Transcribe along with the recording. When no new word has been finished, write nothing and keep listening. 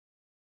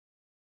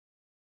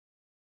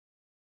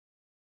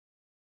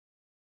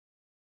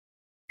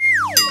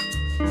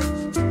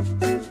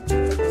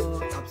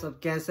सब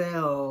कैसे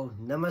हो?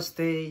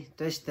 नमस्ते,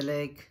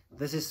 तश्तलेक,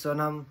 दिस इज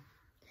सोनम।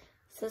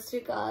 सत श्री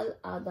अकाल,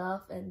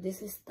 आदाब एंड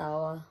दिस इज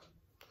तावा।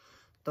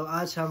 तो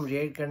आज हम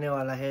रेड करने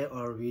वाला है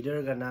और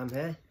वीडियो का नाम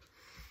है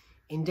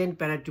Indian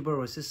paratrooper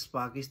versus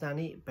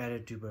Pakistani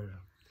paratrooper.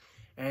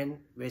 And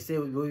वैसे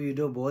वो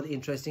वीडियो बहुत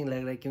इंटरेस्टिंग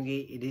लग रहा है क्योंकि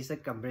it is a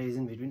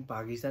comparison between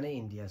Pakistan and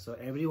India. So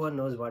everyone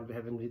knows what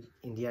happened with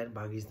India and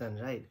Pakistan,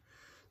 right?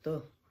 तो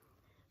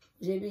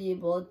मुझे भी ये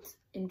बहुत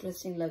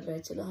इंटरेस्टिंग लग रहा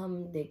है, चलो हम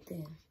देखते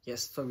हैं।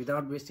 Yes, so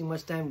without wasting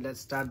much time,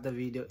 let's start the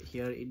video.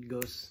 Here it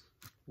goes.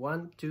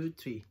 1, 2,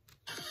 3.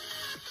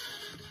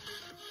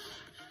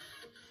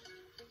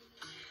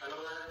 Hello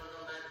guys,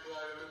 welcome back to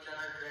our YouTube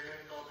channel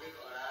trending topic.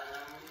 और आज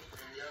हम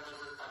इंडिया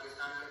वर्सेस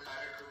पाकिस्तान के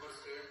पैराट्रूपर्स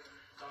के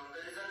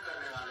कंपैरिजन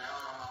करने वाले हैं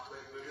और हम आपको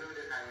एक वीडियो भी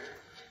दिखाएंगे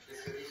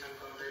जिसके बीच हम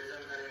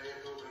कंपैरिजन करेंगे।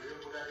 तो वीडियो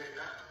पूरा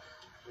देखना,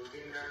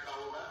 2-3 मिनट का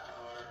होगा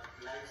और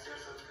लाइक शेयर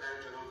सब्सक्राइब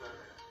जरूर कर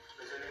दें।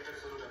 तो चलिए फिर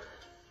शुरू करते हैं।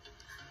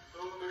 तो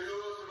वीडियो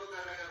को शुरू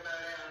करने के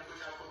पहले हम कुछ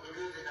आपको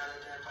वीडियो दिखा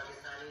देते हैं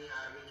पाकिस्तानी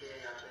आर्मी के,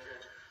 या फिर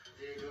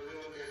ये जो भी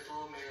उनके शो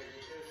में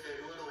जितने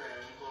फेल्यूर हुए हैं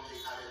उनको हम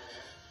दिखा देते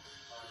हैं।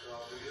 और जो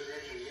आप वीडियो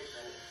देख लीजिए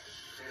पहले,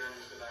 फिर हम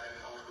उसके बारे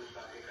में और कुछ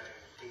बातें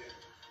करेंगे, ठीक है?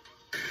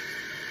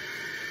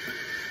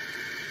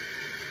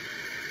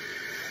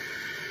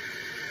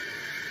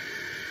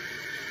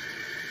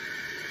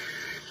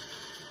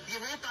 ये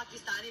वो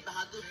पाकिस्तानी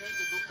बहादुर हैं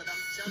जो 2 कदम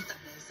चल तक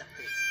नहीं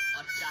सकते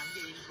और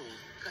चाहिए इनको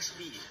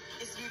कश्मीर।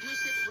 इस वीडियो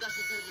से पूरा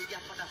सोशल मीडिया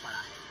फटा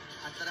पड़ा है।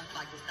 हर तरफ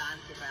पाकिस्तान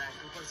के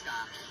पैराट्रूपर्स का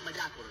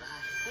मजाक उड़ रहा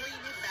है। कोई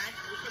इन्हें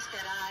पैराट्रूपर्स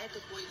कह रहा है तो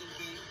कोई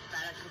इनके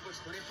पैराट्रूपर्स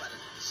होने पर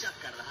शक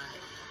कर रहा है।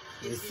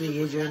 इससे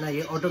ये जो है ना,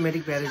 ये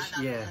ऑटोमेटिक पैराशूट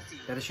है।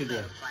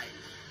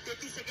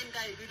 33 सेकंड का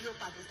ये वीडियो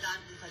पाकिस्तान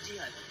की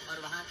फजीहत और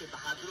वहाँ के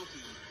बहादुरों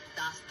की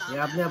दास्तान। ये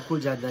अपने आप खुल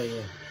जाता है।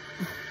 ये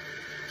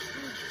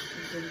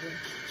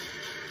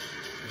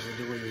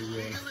वीडियो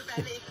में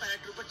पहले एक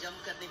पैराट्रूपर जंप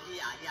करने के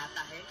लिए आगे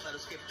आता है पर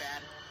उसके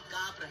पैर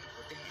कांप रहे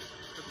होते हैं।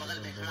 तो बगल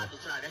में खड़ा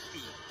दूसरा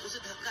व्यक्ति उसे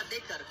धक्का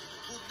देकर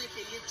कूदने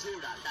के लिए जोर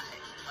डालता है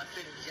और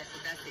फिर जैसे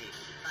तैसे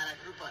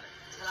पैराट्रूपर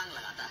छलांग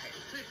लगाता है।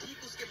 फिर ठीक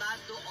उसके बाद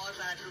 2 और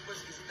पैराट्रूपर्स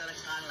किसी तरह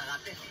छलांग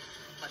लगाते हैं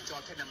पर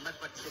चौथे नंबर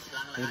पर जिसे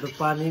छलांग लगाने तो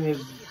पानी में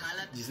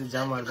हालत जिसे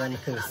जाम मारता है।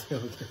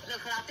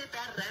 लड़खड़ाते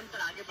पैर रैंप पर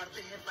आगे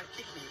बढ़ते हैं पर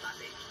टिक नहीं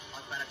पाते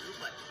और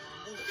पैराट्रूपर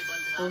मुंह के बल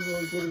धड़ा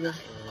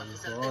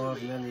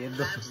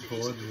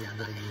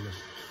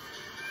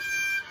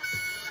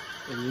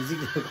म्यूजिक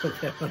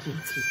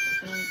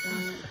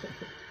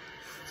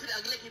फिर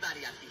अगले की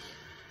बारी आती है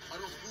और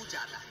वो कूद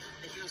जाता है,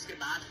 लेकिन उसके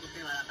बाद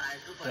कूदने वाला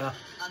पैराट्रूपर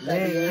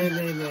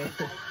नहीं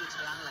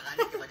छलांग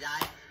लगाने के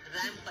बजाय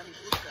रैंप पर ही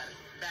कूदकर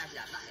बैठ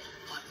जाता है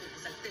और फिर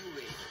फिसलते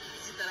हुए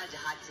इसी तरह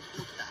जहाज से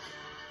कूदता है।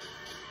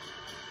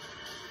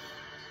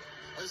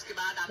 और उसके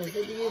बाद आप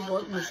ये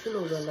बहुत मुश्किल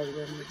होगा लग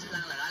रहा है।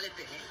 छलांग लगा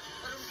लेते हैं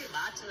और उनके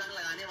बाद छलांग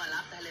लगाने वाला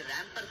पहले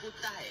रैंप पर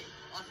कूदता है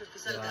और फिर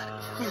फिसल कर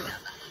गिर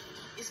जाता है।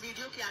 इस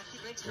वीडियो के आखिर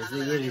में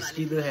छलांग ये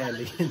रिस्की तो है,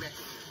 लेकिन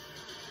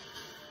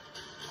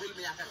कुल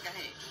मिलाकर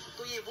कहें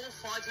तो ये वो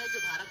फौज है जो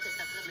भारत से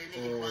टक्कर लेने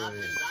के ख्वाब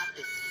दिन रात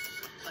देखती,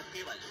 पर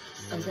केवल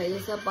अच्छा ये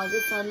सब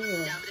पाकिस्तानी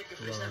है। कैमरे के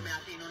प्रेशर में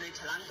आती इन्होंने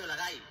छलांग तो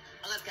लगाई,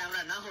 अगर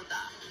कैमरा ना होता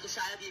तो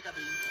शायद ये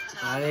कभी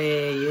अरे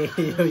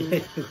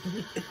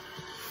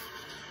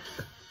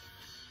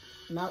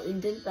Now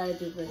Indian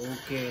paratroopers.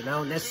 Okay, now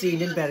let's see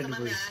Indian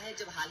paratroopers. है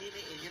जब हाल ही में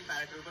इंडियन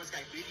पैराट्रूपर्स का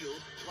एक वीडियो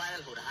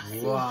वायरल हो रहा है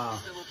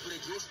जिसमें वो पूरे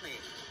जोश में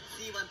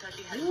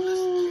C-130 हेलिकॉप्टर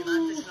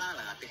विमान से छलांग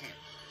लगाते हैं।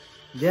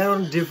 They are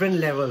on different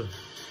level.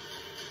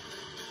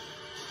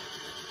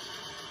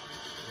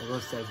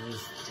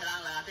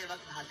 छलांग लगाते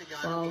वक्त भारतीय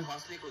जवानों के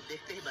हौसले को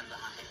देखते ही बन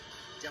रहा है।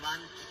 जवान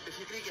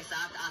बेफिक्री के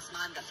साथ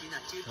आसमान का सीना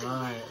चीरते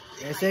हुए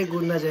ऐसे ही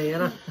कूदना चाहिए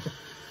ना।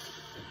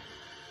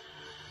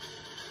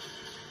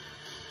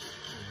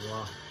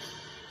 वाह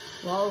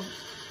वाओ,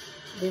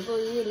 देखो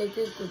ये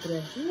लेके कूद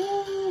रहे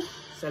हैं।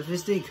 Selfie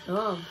stick.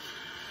 हाँ,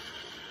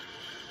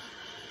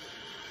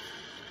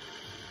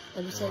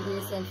 अभी शायद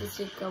ये सेल्फी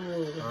स्टिक का वो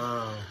होगा।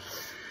 हाँ,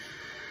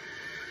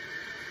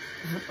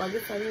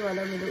 पाकिस्तानी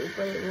वाला मेरे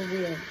ऊपर वो भी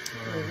है।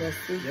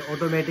 ये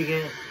ऑटोमेटिक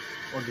है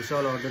और दूसरा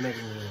वाला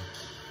ऑटोमेटिक नहीं है।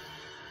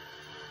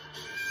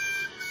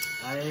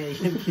 अरे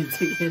ये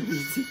पीछे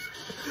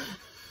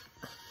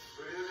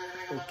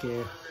ओके।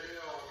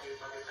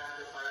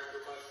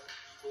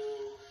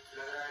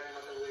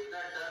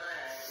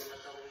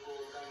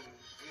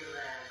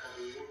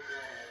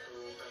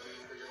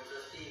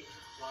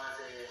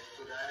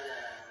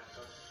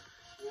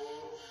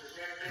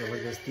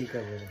 जबरदस्ती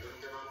कर रहे हैं,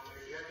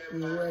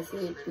 वो ऐसे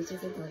पीछे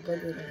से धक्का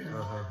दे रहे हैं।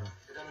 हाँ।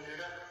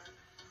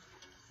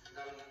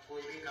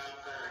 कोई भी काम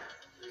कर रहे हैं,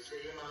 इससे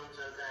ये मालूम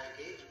चलता है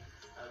कि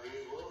अभी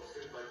वो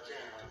सिर्फ बच्चे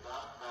हैं और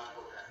बाप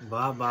होता है।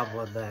 बाप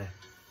होता है।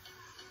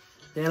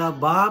 तेरा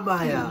बाप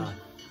आया।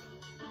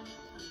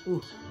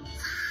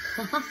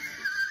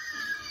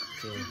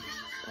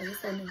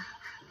 पाकिस्तानी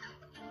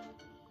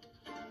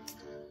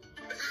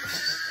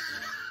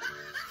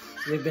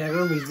ये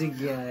बैकग्राउंड म्यूजिक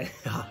किया है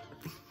यार।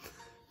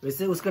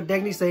 वैसे उसका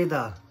टेक्निक सही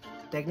था,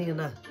 टेक्निक है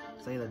ना,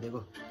 सही था। देखो,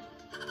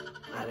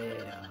 अरे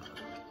यार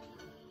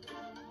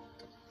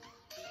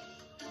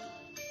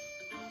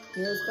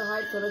ये उसका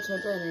हाइट थोड़ा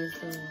छोटा है ना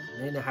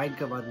इसलिए। नहीं हाइट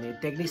का बात नहीं,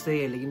 टेक्निक सही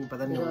है लेकिन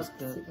पता नहीं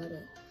उसका सिखा रहा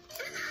है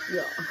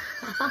या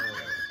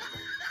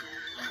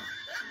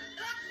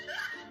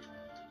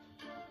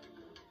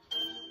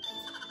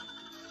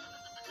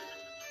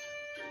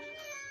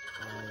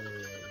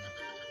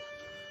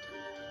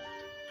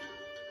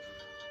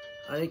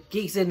अरे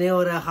किक से नहीं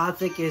हो रहा है, हाथ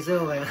से कैसे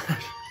होगा यार।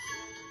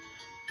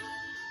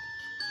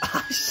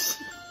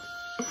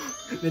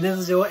 मैंने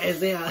सोचा वो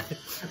ऐसे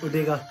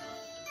उठेगा।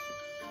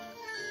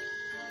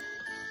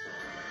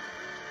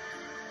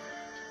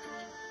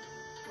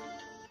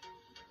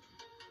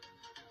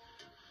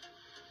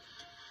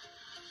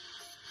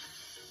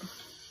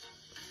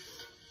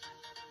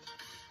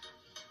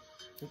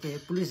 ओके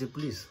पुलिस है,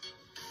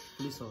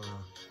 पुलिस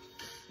होगा।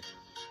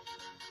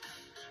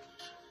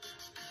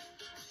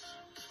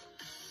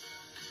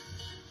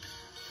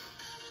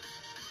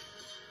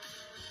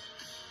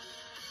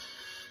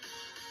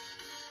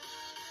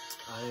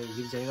 अरे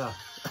गिर जाएगा।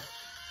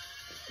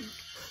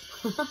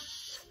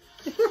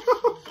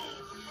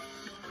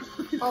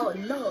 Oh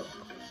no.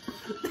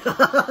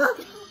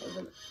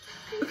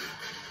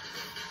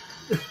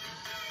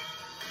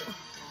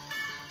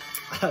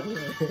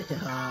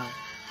 हाँ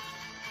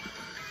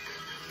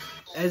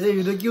ऐसे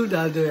वीडियो क्यों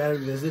डालते हो यार,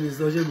 वैसे भी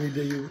सोशल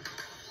मीडिया क्यों।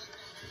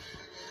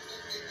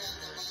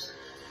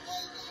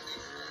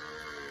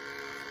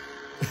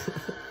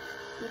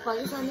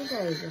 पाकिस्तानी का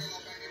है क्या?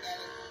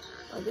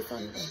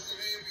 पाकिस्तान का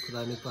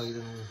खुदा ने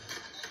पाकिस्तान।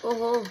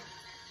 ओहो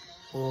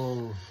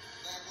ओ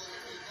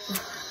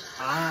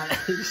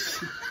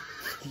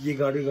ये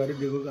गाड़ी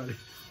देखो गाड़ी।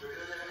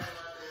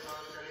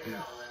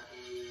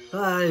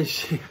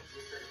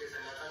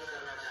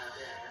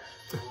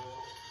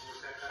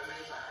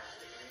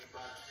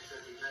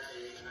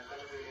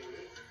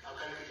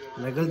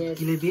 नकल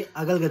के लिए भी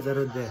अकल का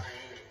जरूरत है,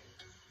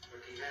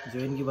 जो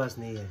इनके पास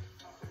नहीं है।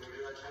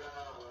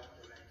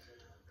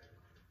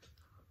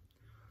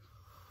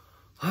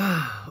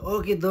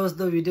 ओके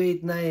दोस्तों, वीडियो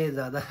इतना है।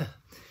 ज़्यादा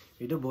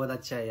वीडियो बहुत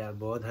अच्छा है यार,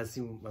 बहुत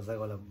हंसी मजाक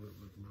वाला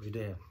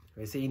वीडियो है।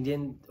 वैसे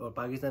इंडियन और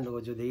पाकिस्तान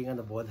लोग जो देखेगा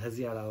तो बहुत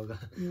हंसी आ रहा होगा।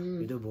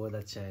 वीडियो बहुत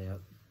अच्छा है यार।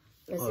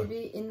 वैसे भी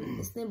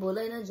इसने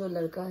बोला है ना, जो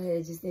लड़का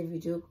है जिसने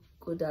वीडियो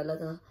को डाला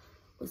था,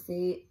 उसे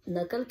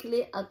नकल के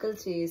लिए अकल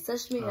चाहिए।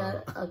 सच में यार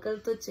अकल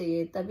तो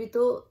चाहिए, तभी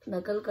तो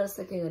नकल कर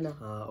सकेगा ना।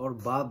 हाँ, और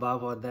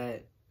बाप होता है,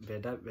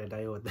 बेटा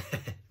ही होता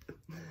है।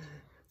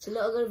 चलो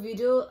अगर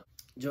वीडियो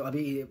जो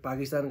अभी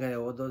पाकिस्तान का है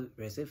वो तो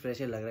वैसे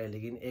फ्रेश लग रहा है,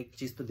 लेकिन एक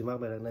चीज़ तो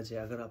दिमाग में रखना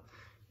चाहिए। अगर आप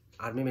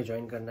आर्मी में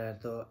ज्वाइन करना है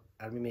तो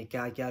आर्मी में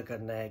क्या क्या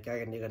करना है, क्या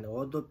नहीं करना है,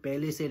 वो तो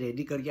पहले से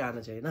रेडी करके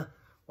आना चाहिए ना।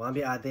 वहाँ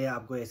भी आते हैं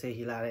आपको ऐसे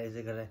हिला रहे हैं,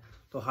 ऐसे कर रहे हैं,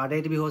 तो हार्ट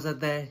अटैक भी हो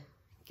सकता है,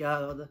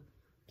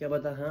 क्या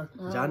पता।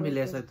 हाँ जान भी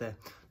ले सकता है।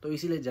 तो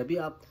इसीलिए जब भी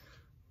आप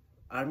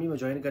आर्मी में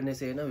ज्वाइन करने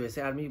से है ना,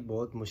 वैसे आर्मी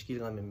बहुत मुश्किल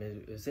काम है।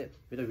 वैसे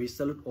we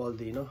salute all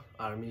the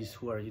armies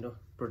who are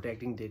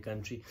protecting their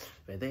country,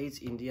 whether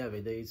it's India,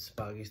 whether it's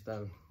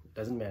Pakistan,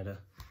 doesn't matter.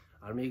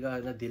 Army का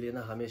ना दिल है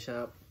ना हमेशा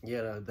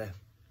ये रखता है,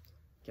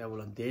 क्या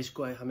बोला, देश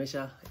को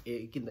हमेशा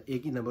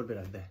एक ही नंबर पे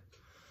रखता है।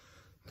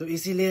 तो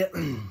इसीलिए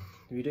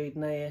वीडियो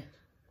इतना ही है,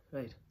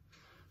 राइट।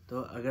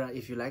 तो अगर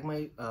if you like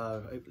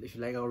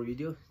our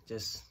video,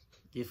 just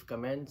give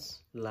comments,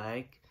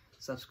 like,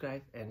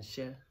 subscribe and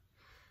share,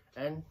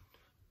 and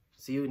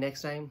see you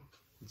next time.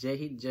 Jai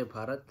Hind, Jai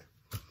Bharat,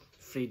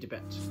 Free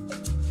Tibet.